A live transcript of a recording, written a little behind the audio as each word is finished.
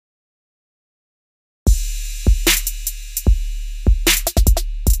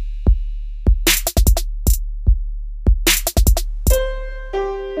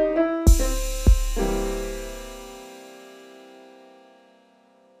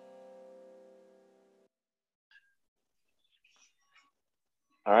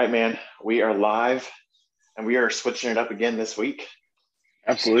All right, man. We are live and we are switching it up again this week.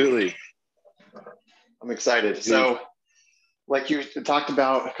 Absolutely. I'm excited. Dude. So, like you talked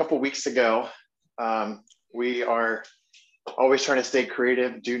about a couple weeks ago, we are always trying to stay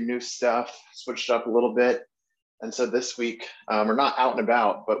creative, do new stuff, switch it up a little bit. And so this week, we're not out and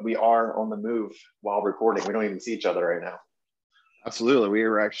about, but we are on the move while recording. We don't even see each other right now. Absolutely. We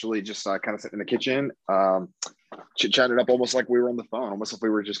were actually just kind of sitting in the kitchen, chit-chatted up almost like we were on the phone, almost like we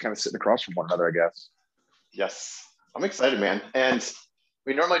were just kind of sitting across from one another, I guess. Yes, I'm excited, man. And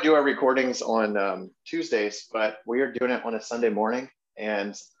we normally do our recordings on Tuesdays, but we are doing it on a Sunday morning.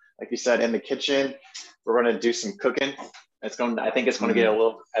 And like you said, in the kitchen, we're going to do some cooking. I think it's going to get a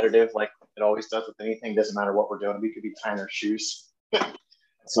little competitive, like it always does with anything. Doesn't matter what we're doing. We could be tying our shoes.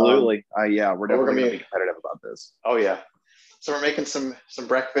 Absolutely. Yeah, we're definitely going to be competitive about this. Oh yeah. So we're making some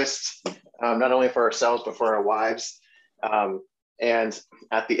breakfast, not only for ourselves but for our wives. And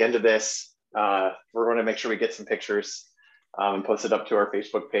at the end of this, we're going to make sure we get some pictures and post it up to our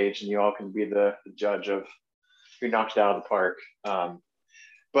Facebook page, and you all can be the judge of who knocked it out of the park.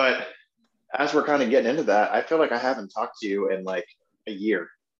 But as we're kind of getting into that, I feel like I haven't talked to you in like a year.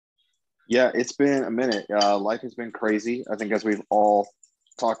 Yeah, it's been a minute. Life has been crazy. I think as we've all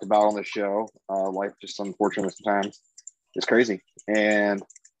talked about on the show, life just unfortunately sometimes is crazy. And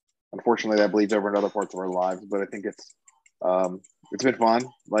unfortunately that bleeds over into other parts of our lives. But I think it's been fun,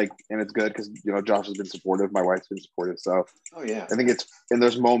 and it's good because, Josh has been supportive. My wife's been supportive. So yeah, I think it's in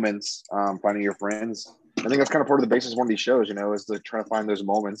those moments, finding your friends. I think that's kind of part of the basis of one of these shows, is to try to find those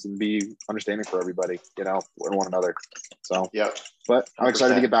moments and be understanding for everybody, and one another. So, yeah. But I'm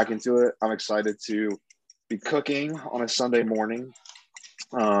excited to get back into it. I'm excited to be cooking on a Sunday morning.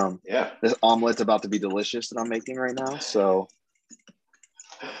 This omelet's about to be delicious that I'm making right now. So,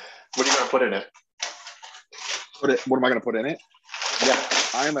 what are you going to put in it? What am I going to put in it? Yeah,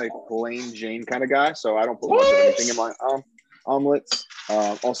 I'm a plain Jane kind of guy, so I don't put much of anything in my omelets.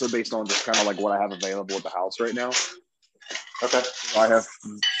 Also based on just kind of like what I have available at the house right now. Okay. I have,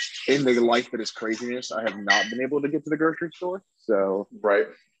 in the life that is craziness, I have not been able to get to the grocery store. So right.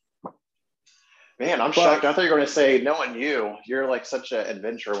 Man, I'm shocked. I thought you were going to say, knowing you're like such an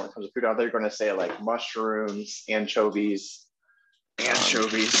adventurer when it comes to food. I thought you were going to say like mushrooms, anchovies.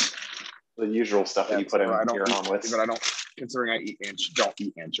 The usual stuff that you put in your omelets. But I don't, considering I don't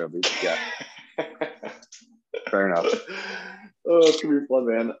eat anchovies. Yeah. Fair enough. Oh, it's going to be fun,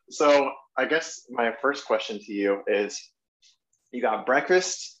 man. So I guess my first question to you is, you got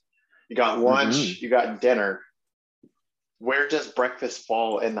breakfast, you got lunch, you got dinner. Where does breakfast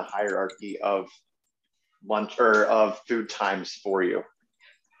fall in the hierarchy of lunch or of food times for you?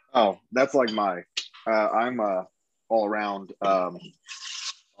 Oh, that's like I'm all around.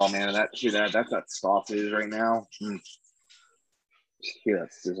 Oh man, that's that sausage right now. Hear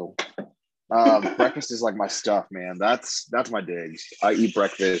that sizzle. Breakfast is like my stuff, man. That's my digs. I eat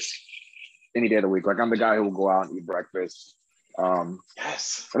breakfast any day of the week. Like I'm the guy who will go out and eat breakfast.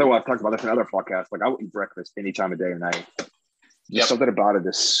 Yes. I know I've talked about this in other podcasts. Like I will eat breakfast any time of day or night. Just something about it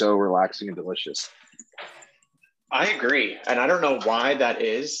is so relaxing and delicious. I agree. And I don't know why that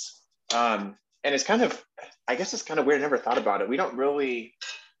is. And it's I guess it's kind of weird. I never thought about it. We don't really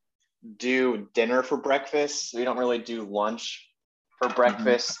do dinner for breakfast. We don't really do lunch for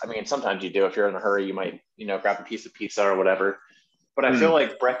breakfast. I mean, sometimes you do. If you're in a hurry, you might, grab a piece of pizza or whatever. But I feel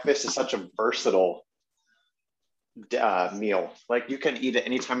like breakfast is such a versatile meal. Like you can eat it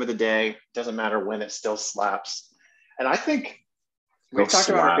any time of the day. Doesn't matter when, it still slaps. And I think we've talked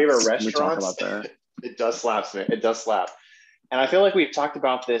about our favorite restaurants. It does slap, man. It does slap. And I feel like we've talked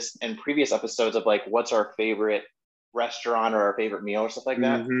about this in previous episodes of like, what's our favorite restaurant or our favorite meal or stuff like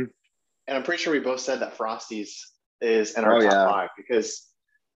that. And I'm pretty sure we both said that Frosty's is in our top 5 because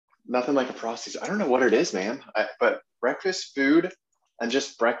nothing like a Frosty's. I don't know what it is, man. But breakfast food and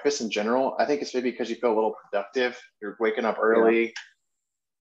just breakfast in general, I think it's maybe because you feel a little productive. You're waking up early. Yeah.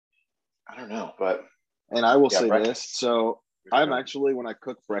 I don't know, but. And I will say this. So I'm actually, when I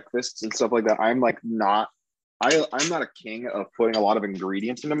cook breakfasts and stuff like that, I'm like I'm not a king of putting a lot of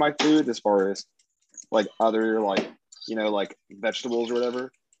ingredients into my food as far as like other like vegetables or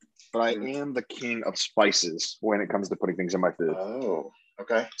whatever. But I am the king of spices when it comes to putting things in my food. Oh,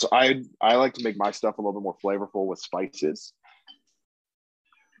 okay. So I like to make my stuff a little bit more flavorful with spices.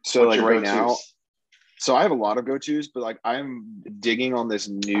 So like right now, so I have a lot of go-tos, but like I'm digging on this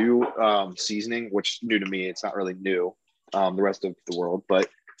new seasoning, which new to me. It's not really new, the rest of the world, but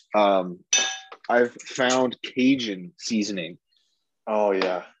I've found Cajun seasoning. Oh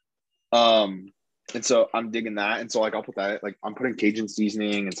yeah. And so I'm digging that. And so like I'll put that, like I'm putting Cajun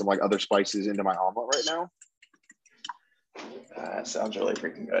seasoning and some like other spices into my omelet right now. That sounds really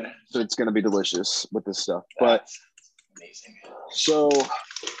freaking good. So it's going to be delicious with this stuff. That's amazing. So,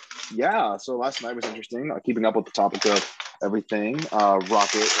 yeah. So last night was interesting. Keeping up with the topic of everything.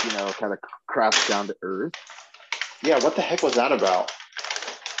 Rocket, kind of crashed down to Earth. Yeah. What the heck was that about?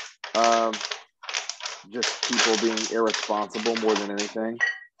 Just people being irresponsible more than anything.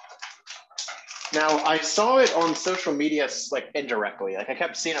 Now, I saw it on social media, like indirectly. Like I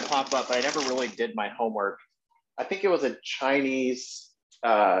kept seeing it pop up, but I never really did my homework. I think it was a Chinese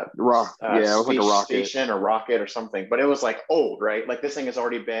it was like a rocket station or rocket or something, but it was like old, right? Like this thing has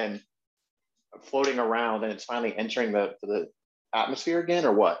already been floating around and it's finally entering the atmosphere again,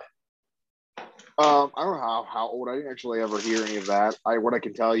 or what? I don't know how old. I didn't actually ever hear any of that. What I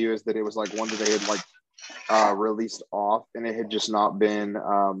can tell you is that it was like one that they had like released off, and it had just not been.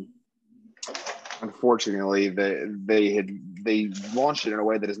 Unfortunately, they launched it in a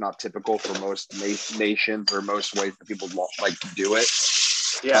way that is not typical for most nations or most ways that people like to do it.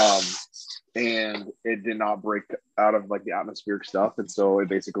 Yeah. And it did not break out of like the atmospheric stuff, and so it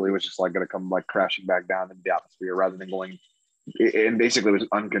basically was just like going to come like crashing back down into the atmosphere rather than going. It basically was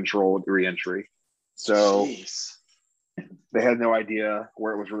uncontrolled re-entry. So Jeez. They had no idea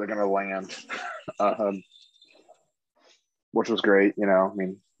where it was really going to land, which was great.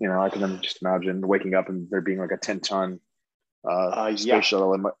 I can just imagine waking up and there being like a 10-ton space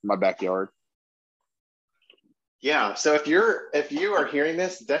shuttle in my backyard. Yeah. So if you are hearing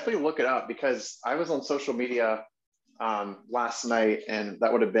this, definitely look it up, because I was on social media last night, and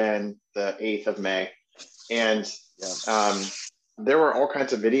that would have been the 8th of May. And there were all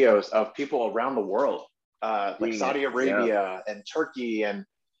kinds of videos of people around the world, like Saudi Arabia and Turkey and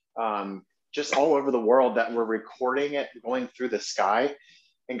just all over the world, that were recording it going through the sky.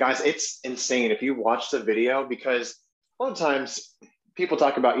 And guys, it's insane if you watch the video, because a lot of times people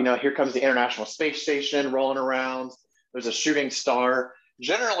talk about, here comes the International Space Station rolling around. There's a shooting star.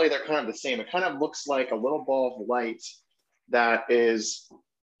 Generally, they're kind of the same. It kind of looks like a little ball of light that is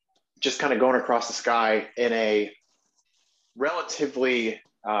just kind of going across the sky in a relatively,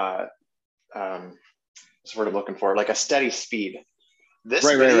 what's the word I'm looking for? Like a steady speed. This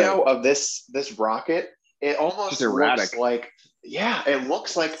video of this rocket, it almost looks like, it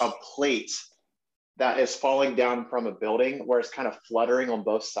looks like a plate that is falling down from a building where it's kind of fluttering on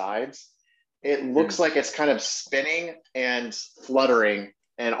both sides. It looks like it's kind of spinning and fluttering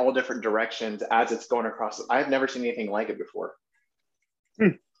in all different directions as it's going across. I've never seen anything like it before.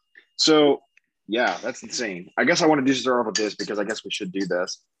 So, yeah, that's insane. I guess I want to start off with this because I guess we should do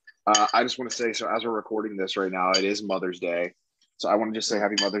this. I just want to say, so as we're recording this right now, it is Mother's Day. So I want to just say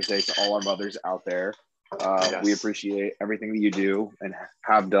happy Mother's Day to all our mothers out there. We appreciate everything that you do and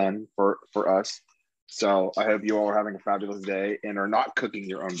have done for us. So I hope you all are having a fabulous day and are not cooking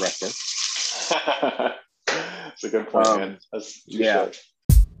your own breakfast. That's a good point, man. That's short.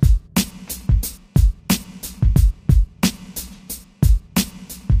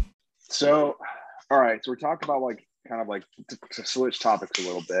 So, all right. So we're talking about to switch topics a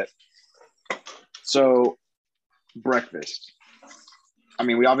little bit. So breakfast. I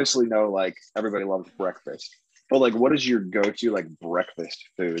mean, we obviously know everybody loves breakfast. But what is your go-to breakfast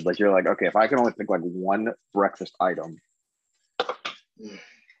food? You're okay, if I can only pick one breakfast item.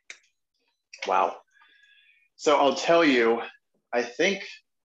 Wow. So I'll tell you, I think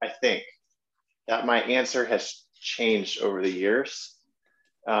that my answer has changed over the years.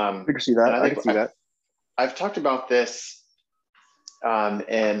 I can see that. I can see that. I've talked about this, but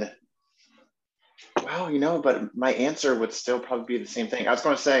my answer would still probably be the same thing. I was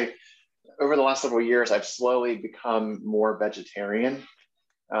going to say, over the last several years, I've slowly become more vegetarian,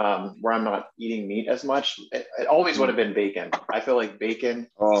 where I'm not eating meat as much. It always would have been bacon. I feel like bacon.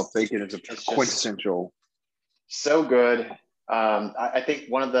 Oh, bacon is quintessential. So good. I think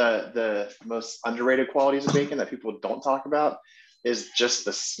one of the most underrated qualities of bacon that people don't talk about is just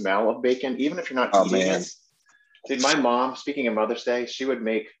the smell of bacon, even if you're not eating it. Dude, my mom, speaking of Mother's Day, she would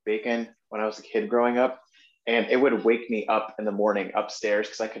make bacon when I was a kid growing up, and it would wake me up in the morning upstairs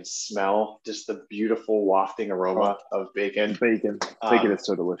because I could smell just the beautiful wafting aroma of bacon. Bacon is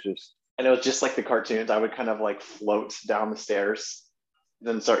so delicious. And it was just like the cartoons. I would kind of float down the stairs,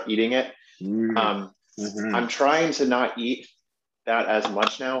 then start eating it. I'm trying to not eat that as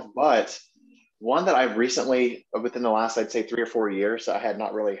much now, but one that I've recently, within the last, I'd say 3 or 4 years, I had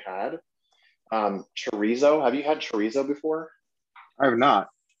not really had, chorizo. Have you had chorizo before? I have not.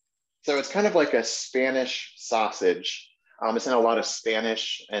 So it's kind of like a Spanish sausage. It's in a lot of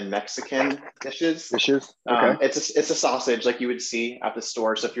Spanish and Mexican dishes. Okay. It's a sausage like you would see at the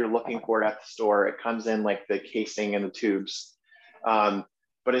store. So if you're looking for it at the store, it comes in the casing and the tubes.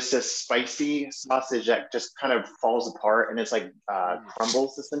 but it's this spicy sausage that just kind of falls apart and it's like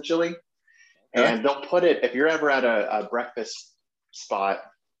crumbles essentially. And they'll put it, if you're ever at a breakfast spot,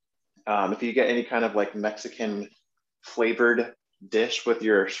 if you get any kind of like Mexican flavored dish with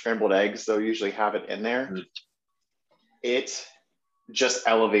your scrambled eggs, they'll usually have it in there. It just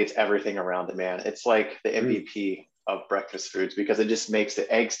elevates everything around it, man. It's like the MVP of breakfast foods because it just makes the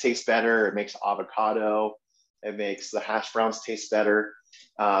eggs taste better. It makes avocado. It makes the hash browns taste better.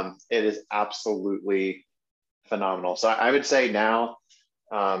 It is absolutely phenomenal. So I would say now,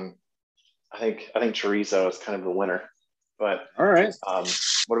 I think chorizo is kind of the winner. But all right,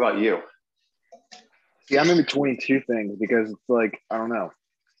 what about you? Yeah, I'm in between two things because it's like I don't know.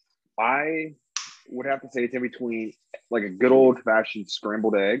 I would have to say it's in between like a good old fashioned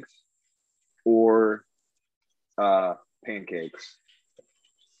scrambled eggs or pancakes.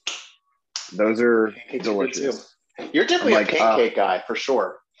 Those are pancakes delicious. You're definitely a pancake guy for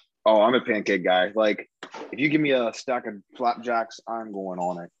sure. Oh, I'm a pancake guy. Like if you give me a stack of flapjacks, I'm going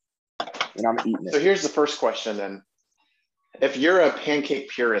on it. And I'm eating it. So here's the first question then. If you're a pancake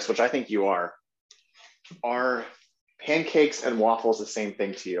purist, which I think you are pancakes and waffles the same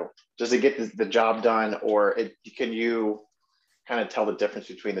thing to you? Does it get the job done, or can you kind of tell the difference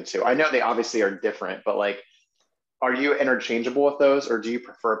between the two? I know they obviously are different, but like, are you interchangeable with those, or do you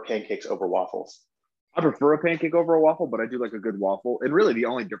prefer pancakes over waffles? I prefer a pancake over a waffle, but I do like a good waffle. And really the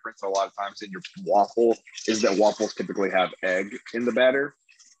only difference a lot of times in your waffle is that waffles typically have egg in the batter.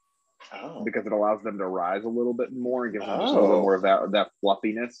 Oh. Because it allows them to rise a little bit more and gives them just a little more of that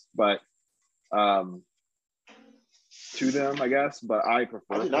fluffiness. But to them, I guess. But I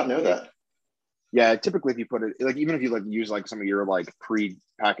prefer. I did not know that. Yeah, typically if you put it like even if you like use like some of your like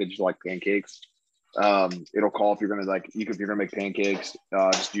pre-packaged like pancakes, it'll call if you're gonna like if you're gonna make pancakes,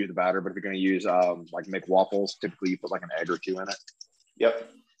 just use the batter. But if you're gonna use like make waffles, typically you put like an egg or two in it. Yep.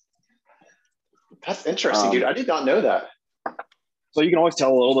 That's interesting, dude. I did not know that. So you can always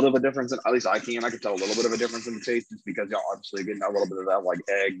tell a little bit of a difference, and at least I can tell a little bit of a difference in the taste just because you're obviously getting a little bit of that like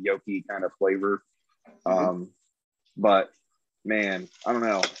egg yolky kind of flavor. But man, I don't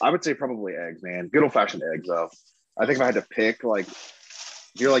know. I would say probably eggs, man. Good old fashioned eggs though. I think if I had to pick, like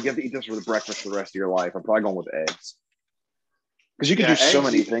if you're like you have to eat this for the breakfast for the rest of your life, I'm probably going with eggs. Because you can do so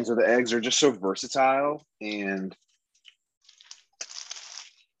many things with the eggs. They're just so versatile and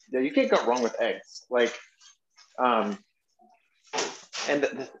yeah, you can't go wrong with eggs. Like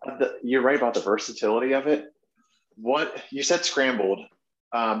and you're right about the versatility of it. What you said scrambled.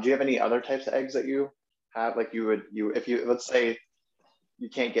 Do you have any other types of eggs that you have? Like if you let's say you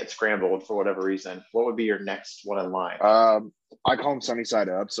can't get scrambled for whatever reason, what would be your next one in line? I call them sunny side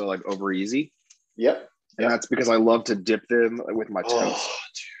up, so like over easy. Yep. And that's because I love to dip them with my toast.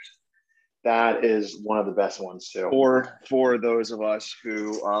 Dude. That is one of the best ones too. Or for those of us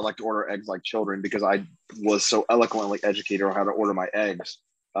who like to order eggs like children, because I was so eloquently educated on how to order my eggs,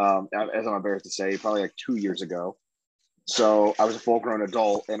 as I'm embarrassed to say, probably like 2 years ago. So I was a full-grown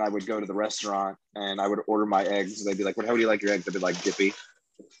adult, and I would go to the restaurant and I would order my eggs. They'd be like, "How do you like your eggs?" I'd be like, "Dippy."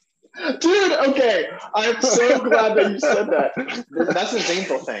 Dude, okay. I'm so glad that you said that. That's a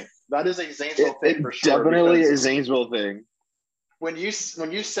Zanesville thing. That is a Zanesville thing for sure. Definitely a Zanesville thing. When you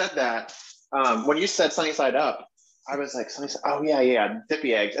said that, when you said sunny side up, I was like, sunny side, oh yeah,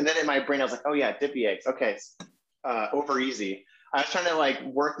 dippy eggs. And then in my brain, I was like, oh yeah, dippy eggs. Okay, over easy. I was trying to like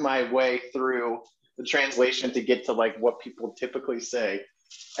work my way through the translation to get to like what people typically say.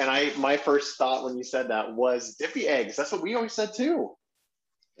 And my first thought when you said that was dippy eggs. That's what we always said too.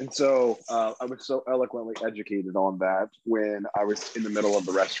 And so I was so eloquently educated on that when I was in the middle of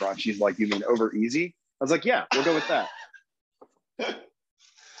the restaurant. She's like, "You mean over easy?" I was like, "Yeah, we'll go with that."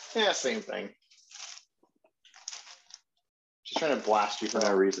 Yeah, same thing. She's trying to blast you for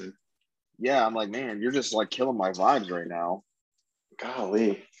no reason. Yeah, I'm like, man, you're just like killing my vibes right now.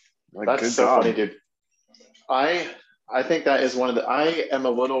 Golly. Like, that's so funny, dude. I think that is one of the, I am a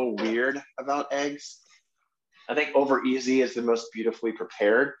little weird about eggs. I think over easy is the most beautifully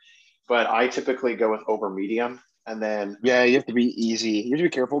prepared, but I typically go with over medium. And then yeah, you have to be easy. You have to be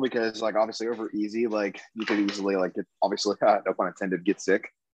careful because like obviously over easy, like you could easily like get, obviously no pun intended, get sick.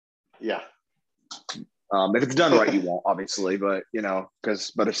 Yeah. If it's done right, you won't obviously, but you know,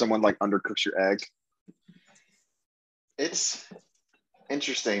 but if someone like undercooks your egg, it's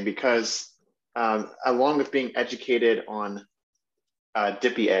interesting because along with being educated on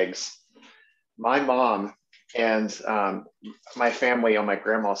dippy eggs, my mom and my family on my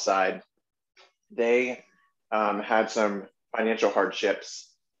grandma's side, they had some financial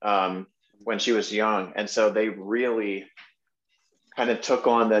hardships when she was young. And so they really kind of took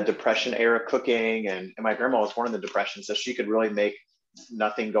on the Depression era cooking. And my grandma was born in the Depression, so she could really make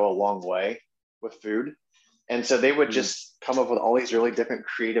nothing go a long way with food. And so they would just come up with all these really different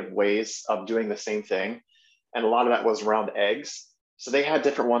creative ways of doing the same thing. And a lot of that was around eggs. So they had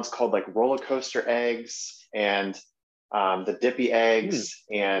different ones called like roller coaster eggs and the dippy eggs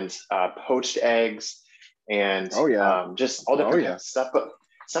and poached eggs and just all different stuff. But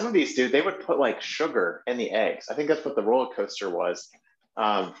some of these, dude, they would put like sugar in the eggs. I think that's what the roller coaster was,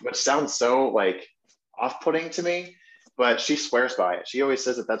 which sounds so like off-putting to me, but she swears by it. She always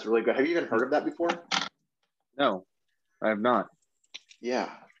says that that's really good. Have you even heard of that before? No, I have not. Yeah.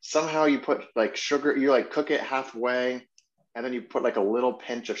 Somehow you put like sugar, you like cook it halfway, and then you put like a little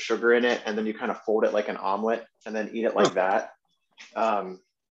pinch of sugar in it, and then you kind of fold it like an omelet and then eat it like that.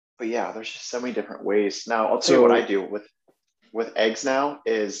 But yeah, there's just so many different ways. Now, I'll tell you what I do with eggs now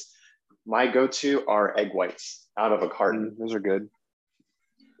is my go-to are egg whites out of a carton. Those are good.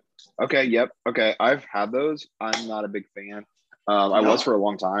 Okay. Yep. Okay. I've had those. I'm not a big fan. I was for a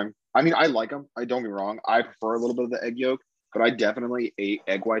long time. I mean, I like them. I don't get me wrong. I prefer a little bit of the egg yolk, but I definitely ate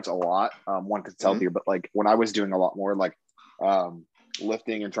egg whites a lot. One, because it's healthier, but like when I was doing a lot more like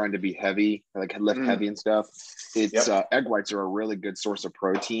lifting and trying to be heavy, like lift heavy and stuff, it's egg whites are a really good source of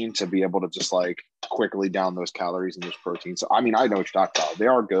protein to be able to just like quickly down those calories and those proteins. So I mean, I know what you're talking about. They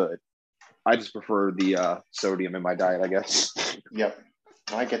are good. I just prefer the sodium in my diet, I guess. Yep.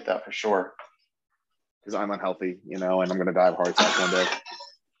 I get that for sure. Because I'm unhealthy, and I'm going to die of heart attack one day.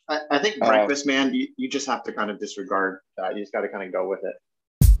 I think breakfast, man, you just have to kind of disregard that. You just got to kind of go with it.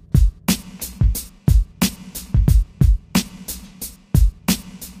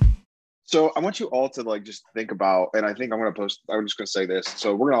 So I want you all to like just think about, and I think I'm just going to say this.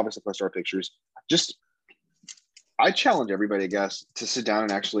 So we're going to obviously post our pictures. I challenge everybody, I guess, to sit down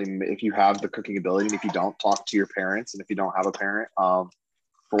and actually, if you have the cooking ability, and if you don't, talk to your parents. And if you don't have a parent,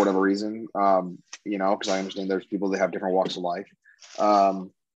 for whatever reason, because I understand there's people that have different walks of life.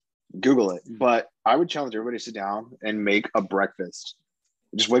 Google it. But I would challenge everybody to sit down and make a breakfast.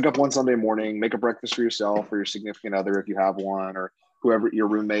 Just wake up one Sunday morning, make a breakfast for yourself or your significant other if you have one, or whoever, your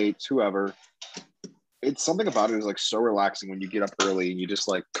roommates, whoever. It's something about it is like so relaxing when you get up early and you just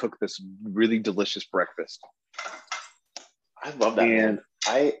like cook this really delicious breakfast. I love that. And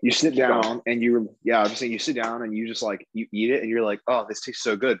you sit down and I'm just saying you sit down and you just like, you eat it and you're like, oh, this tastes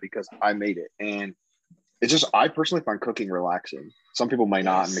so good because I made it. And it's just, I personally find cooking relaxing. Some people might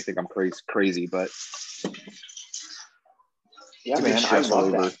not and they think I'm crazy, but yeah, man, I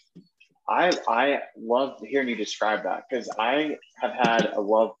love that. I love hearing you describe that because I have had a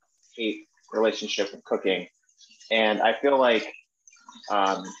love-hate relationship with cooking. And I feel like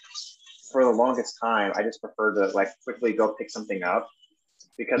for the longest time, I just prefer to like quickly go pick something up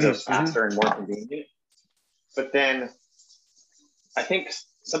because it was faster and more convenient. But then I think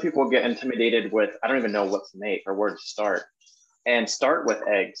some people get intimidated with, I don't even know what to make or where to start. And start with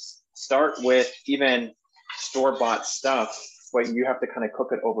eggs. Start with even store-bought stuff, but you have to kind of cook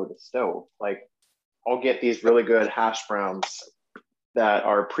it over the stove. Like I'll get these really good hash browns that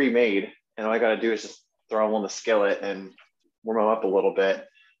are pre-made, and all I got to do is just throw them on the skillet and warm them up a little bit.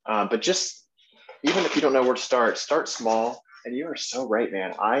 But just even if you don't know where to start small. And you are so right,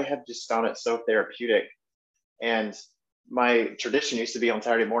 man. I have just found it so therapeutic. And my tradition used to be on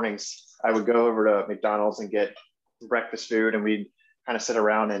Saturday mornings, I would go over to McDonald's and get breakfast food, and we'd kind of sit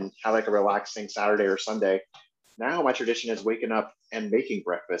around and have like a relaxing Saturday or Sunday. Now my tradition is waking up and making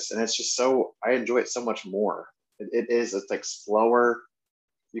breakfast. And it's just I enjoy it so much more. It's like slower.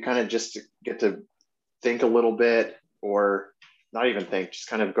 You kind of just get to think a little bit, or not even think, just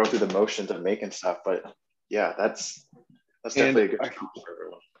kind of go through the motions of making stuff. But yeah, that's definitely a good for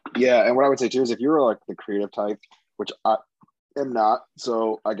everyone. Yeah, and what I would say too is if you're like the creative type, which I am not,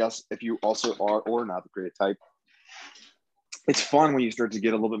 so I guess if you also are or not the creative type, it's fun when you start to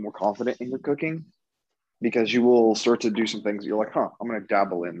get a little bit more confident in your cooking because you will start to do some things that you're like, I'm going to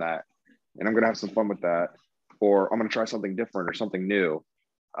dabble in that and I'm going to have some fun with that, or I'm going to try something different or something new.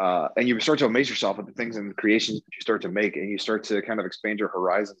 And you start to amaze yourself at the things and the creations that you start to make, and you start to kind of expand your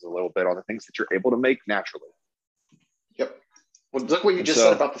horizons a little bit on the things that you're able to make naturally. Yep. Well, look what you just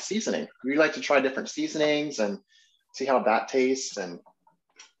said about the seasoning. We like to try different seasonings and see how that tastes. And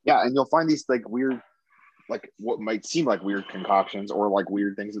yeah, and you'll find these like weird, like what might seem like weird concoctions or like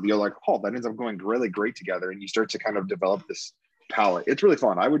weird things that you're like, that ends up going really great together. And you start to kind of develop this palate. It's really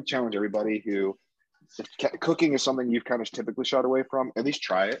fun. I would challenge everybody who, if cooking is something you've kind of typically shied away from, at least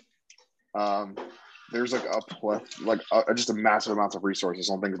try it. There's like just a massive amounts of resources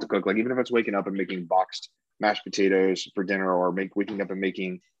on things to cook. Like even if it's waking up and making boxed mashed potatoes for dinner, or waking up and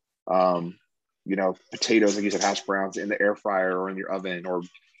making, potatoes, like you said, hash browns in the air fryer or in your oven, or,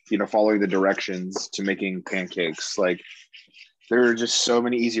 following the directions to making pancakes. Like there are just so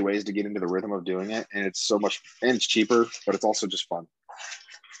many easy ways to get into the rhythm of doing it, and it's so much, and it's cheaper, but it's also just fun.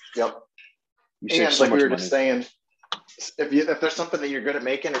 Yep. And like we were just saying, if there's something that you're good at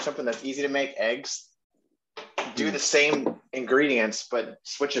making or something that's easy to make, eggs, do the same ingredients but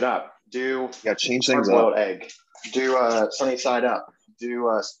switch it up. Change things up. Hard-boiled egg. Do sunny side up.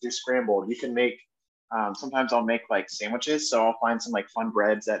 Do scrambled. You can make. Sometimes I'll make like sandwiches, so I'll find some like fun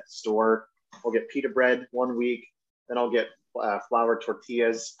breads at the store. I'll get pita bread one week, then I'll get flour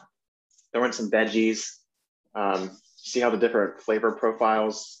tortillas. Throw in some veggies. See how the different flavor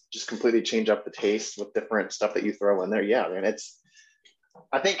profiles just completely change up the taste with different stuff that you throw in there. Yeah, man,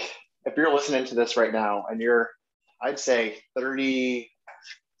 I think if you're listening to this right now and I'd say 30,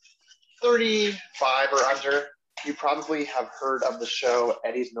 35 or under, you probably have heard of the show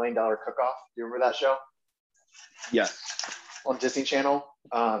Eddie's $1 Million Cook-Off. Do you remember that show? Yes. On Disney Channel?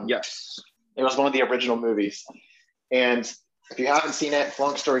 Yes. It was one of the original movies. And if you haven't seen it,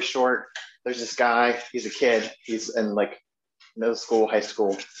 long story short, there's this guy, he's a kid, he's in like middle school, high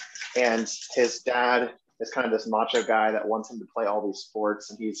school, and his dad is kind of this macho guy that wants him to play all these sports,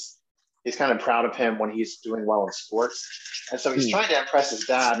 and he's kind of proud of him when he's doing well in sports. And so he's trying to impress his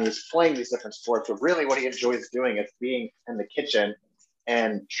dad, and he's playing these different sports, but really what he enjoys doing is being in the kitchen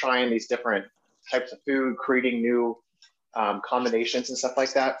and trying these different types of food, creating new combinations and stuff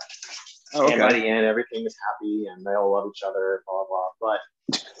like that. Oh, okay. And by the end, everything is happy and they all love each other, blah, blah. But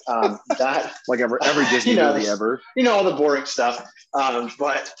that like every Disney movie ever. All the boring stuff.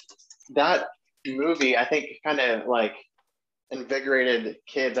 But that movie, I think, kind of like invigorated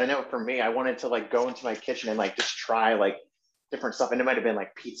kids. I know for me, I wanted to like go into my kitchen and like just try like different stuff. And it might have been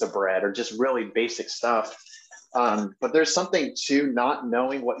like pizza bread or just really basic stuff. But there's something to not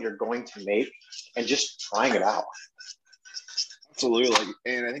knowing what you're going to make and just trying it out. Absolutely.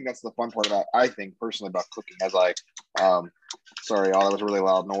 And I think that's the fun part about, I think personally about cooking, as I, sorry, that was a really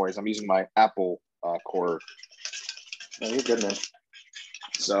loud noise. I'm using my Apple cord. No, you're good, man.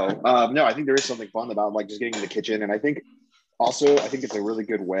 So, no, I think there is something fun about like just getting in the kitchen. And I think also, I think it's a really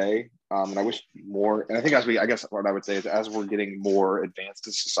good way. And I wish more, and I think I guess what I would say is as we're getting more advanced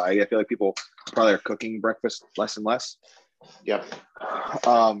as society, I feel like people probably are cooking breakfast less and less. Yep.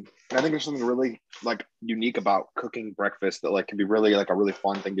 And I think there's something really like unique about cooking breakfast that like can be really like a really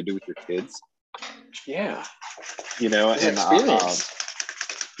fun thing to do with your kids. Yeah. And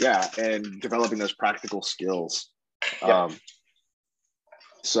yeah, and developing those practical skills. Yep.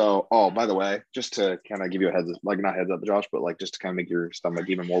 So, by the way, just to kind of give you a not heads up, Josh, but like just to kind of make your stomach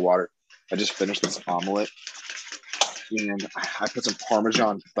even more water, I just finished this omelet and I put some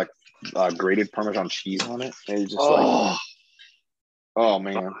Parmesan, like grated Parmesan cheese on it. And it's just oh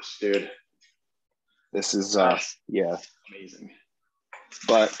man, dude, this is yeah, amazing.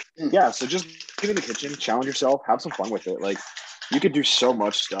 But yeah, so just get in the kitchen, challenge yourself, have some fun with it. Like you could do so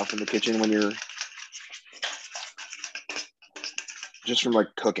much stuff in the kitchen when you're just from like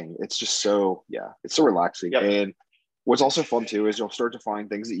cooking. It's just so it's so relaxing. Yep. And what's also fun too is you'll start to find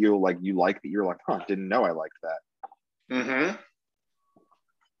things that you like that you're like, didn't know I liked that. Mm-hmm.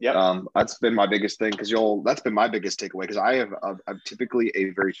 Yeah, that's been my biggest thing that's been my biggest takeaway because I'm typically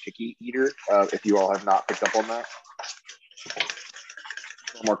a very picky eater. If you all have not picked up on that,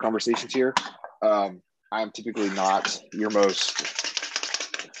 more conversations here. I'm typically not your most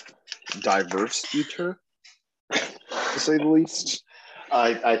diverse eater, to say the least.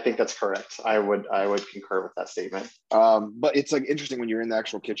 I think that's correct. I would concur with that statement. But it's like interesting when you're in the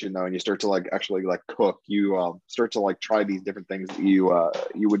actual kitchen though, and you start to like actually like cook. You start to like try these different things that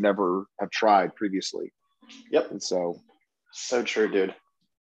you would never have tried previously. Yep. And so true, dude.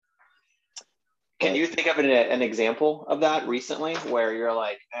 Can you think of an example of that recently where you're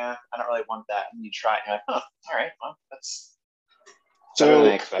like, I don't really want that, and you try it, and you're like, all right, well, that's better than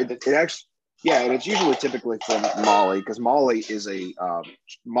I expected. It actually. Yeah, and it's usually typically from Molly because Molly is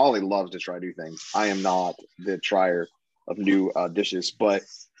Molly loves to try new things. I am not the trier of new dishes, but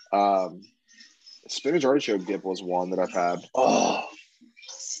spinach artichoke dip was one that I've had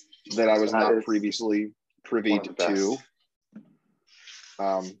that I was not previously privy to.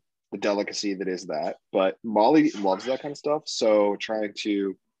 The delicacy that is that, but Molly loves that kind of stuff. So trying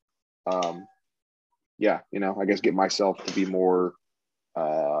to, I guess get myself to be more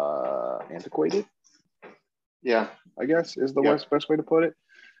antiquated, I guess is the best way to put it.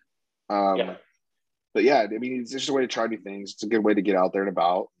 But yeah, I mean, it's just a way to try new things. It's a good way to get out there and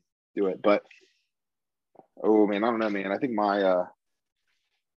about, do it. But oh man, I don't know, man. I think my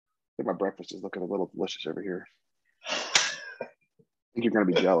breakfast is looking a little delicious over here. I think you're gonna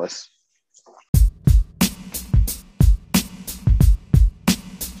be jealous.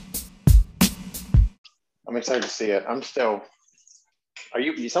 I'm excited to see it. I'm still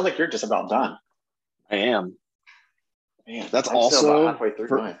You sound like you're just about done. I am. Man, that's I'm also still about halfway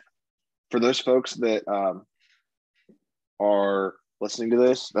through mine. For those folks that are listening to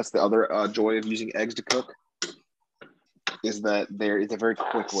this, that's the other joy of using eggs to cook, is that it's a very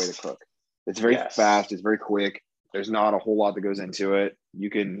quick way to cook. It's very fast. It's very quick. There's not a whole lot that goes into it. You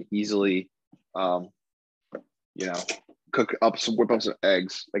can easily, whip up some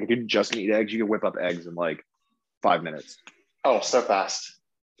eggs. Like if you just need eggs, you can whip up eggs in like 5 minutes. Oh, so fast.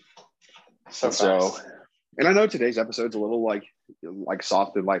 So, and I know today's episode's a little like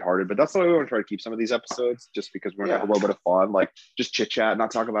soft and lighthearted, but that's the way we want to try to keep some of these episodes, just because we're gonna have a little bit of fun, like just chit chat,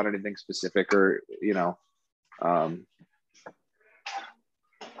 not talk about anything specific or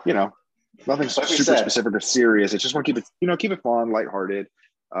nothing super specific or serious. It's just want to keep it fun, lighthearted,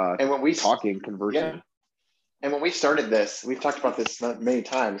 and when we conversing. Yeah. And when we started this, we've talked about this many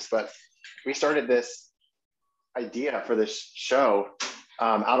times, but we started this idea for this show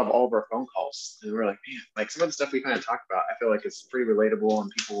out of all of our phone calls. And we're like, man, like some of the stuff we kind of talked about, I feel like it's pretty relatable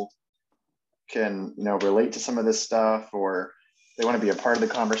and people can, relate to some of this stuff, or they want to be a part of the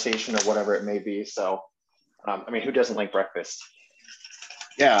conversation or whatever it may be. So, who doesn't like breakfast?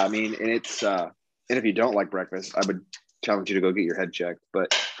 Yeah. And it's, and if you don't like breakfast, I would challenge you to go get your head checked,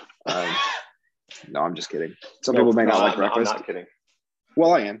 but no, I'm just kidding. Some people may not like breakfast. I'm not kidding.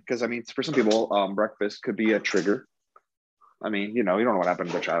 Well, I am, because for some people, breakfast could be a trigger. You don't know what happened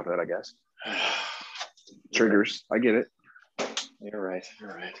in their childhood, I guess. Triggers. I get it. You're right.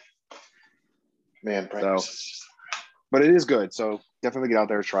 Man, breakfast. But it is good. So definitely get out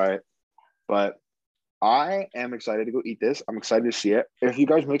there and try it. But I am excited to go eat this. I'm excited to see it. If you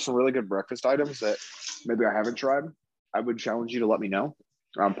guys make some really good breakfast items that maybe I haven't tried, I would challenge you to let me know.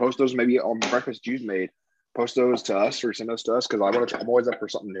 Post those maybe on breakfast you've made. Post those to us or send those to us, because I'm always up for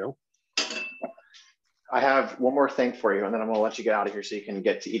something new. I have one more thing for you, and then I'm going to let you get out of here so you can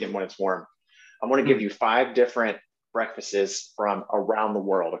get to eat it when it's warm. I'm going to give you 5 different breakfasts from around the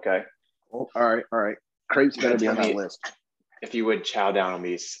world, okay? All right. Crepes better be on that list. If you would chow down on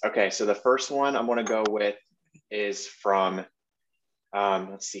these. Okay, so the first one I'm going to go with is from,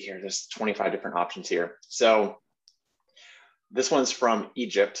 let's see here. There's 25 different options here. So this one's from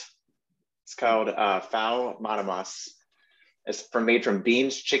Egypt. It's called Fao Madamas. It's made from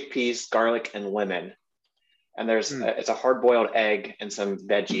beans, chickpeas, garlic, and lemon. And it's a hard-boiled egg and some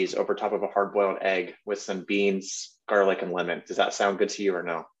veggies over top of a hard-boiled egg with some beans, garlic, and lemon. Does that sound good to you or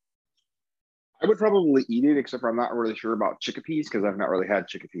no? I would probably eat it, except for I'm not really sure about chickpeas, because I've not really had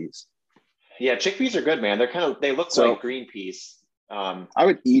chickpeas. Yeah, chickpeas are good, man. They look like green peas. I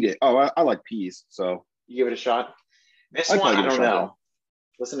would eat it. Oh, I like peas, so you give it a shot. This one, I don't know.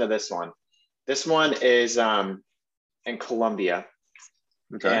 Listen to this one. This one is in Colombia,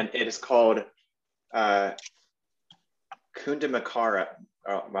 and it is called Cundinamarca.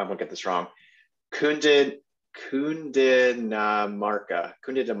 Oh, I'm gonna get this wrong. Cundinamarca.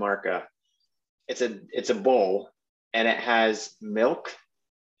 It's a bowl, and it has milk,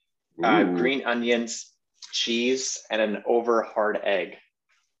 green onions, cheese, and an over hard egg.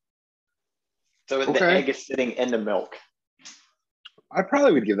 So the egg is sitting in the milk. I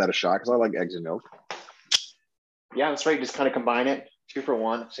probably would give that a shot, because I like eggs and milk. Yeah, that's right. Just kind of combine it, 2 for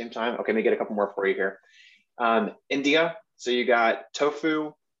 1 at the same time. Okay, let me get a couple more for you here. India. So you got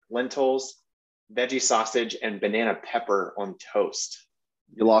tofu, lentils, veggie sausage, and banana pepper on toast.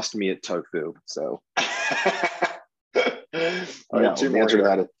 You lost me at tofu, so. No,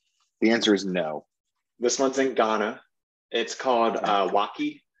 the answer is no. This one's in Ghana. It's called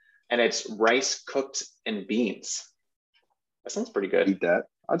waki, and it's rice cooked in beans. That sounds pretty good. Eat that.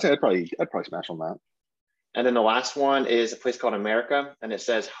 I'd say I'd probably smash on that. And then the last one is a place called America, and it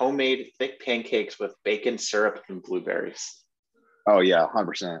says homemade thick pancakes with bacon, syrup, and blueberries. Oh yeah,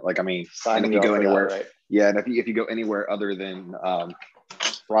 100%. And if you go anywhere, right? Yeah, and if you go anywhere other than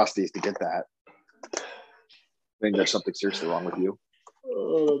Frosties to get that, I think there's something seriously wrong with you.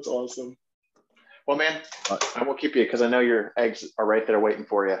 Oh, that's awesome. Well, man, I won't keep you, because I know your eggs are right there waiting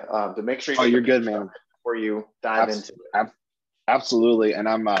for you. To make sure you're good, man. Before you dive into it. Absolutely, and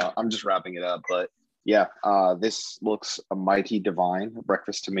I'm just wrapping it up, but. Yeah, this looks a mighty divine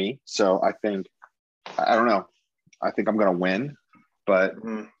breakfast to me. So I think, I don't know. I think I'm going to win, but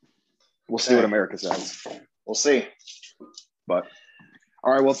we'll see what America says. We'll see. But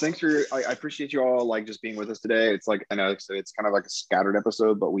all right, well, thanks I appreciate you all just being with us today. It's I know it's kind of like a scattered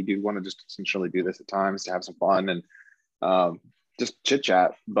episode, but we do want to just essentially do this at times to have some fun and just chit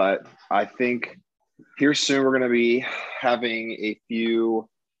chat. But I think here soon we're going to be having a few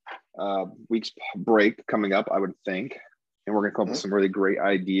weeks break coming up, I would think, and we're gonna come up with some really great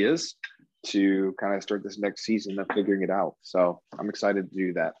ideas. to kind of start this next season of figuring it out. So I'm excited to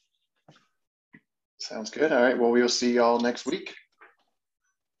do that. Sounds good. All right. Well, we'll see y'all next week.